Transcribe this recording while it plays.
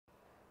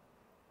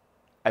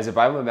As a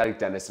biomimetic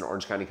dentist in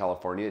Orange County,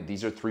 California,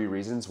 these are 3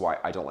 reasons why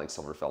I don't like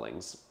silver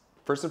fillings.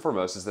 First and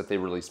foremost is that they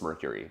release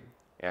mercury.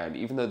 And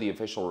even though the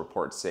official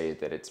reports say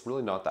that it's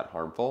really not that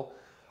harmful,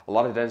 a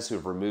lot of dentists who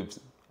have removed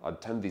a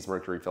ton of these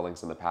mercury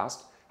fillings in the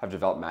past have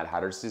developed Mad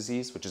Hatter's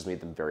disease, which has made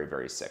them very,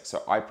 very sick.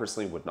 So I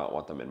personally would not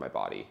want them in my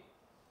body.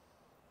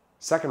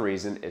 Second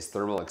reason is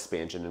thermal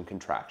expansion and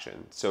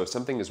contraction. So if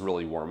something is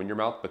really warm in your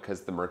mouth,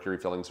 because the mercury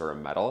fillings are a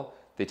metal,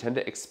 they tend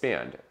to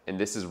expand. And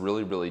this is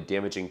really, really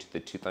damaging to the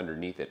tooth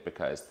underneath it,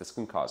 because this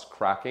can cause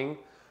cracking,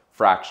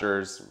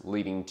 fractures,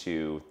 leading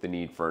to the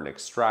need for an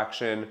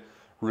extraction,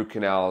 root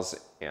canals,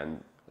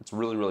 and it's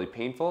really, really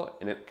painful,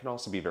 and it can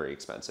also be very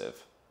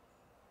expensive.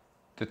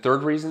 The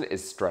third reason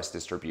is stress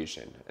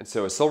distribution. And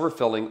so a silver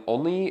filling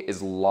only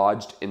is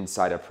lodged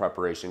inside a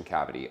preparation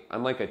cavity,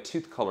 unlike a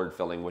tooth-colored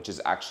filling, which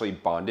is actually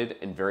bonded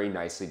and very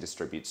nicely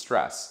distributes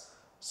stress.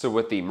 So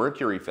with the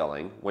mercury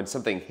filling, when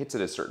something hits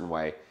it a certain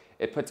way,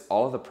 it puts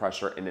all of the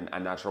pressure in an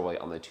unnatural way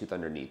on the tooth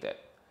underneath it.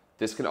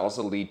 This can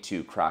also lead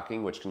to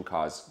cracking, which can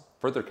cause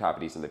further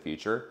cavities in the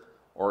future,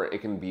 or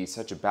it can be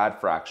such a bad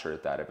fracture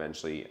that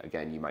eventually,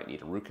 again, you might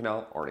need a root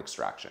canal or an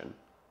extraction.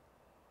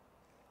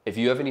 If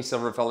you have any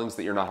silver fillings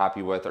that you're not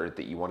happy with or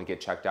that you want to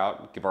get checked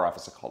out, give our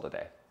office a call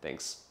today.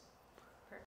 Thanks.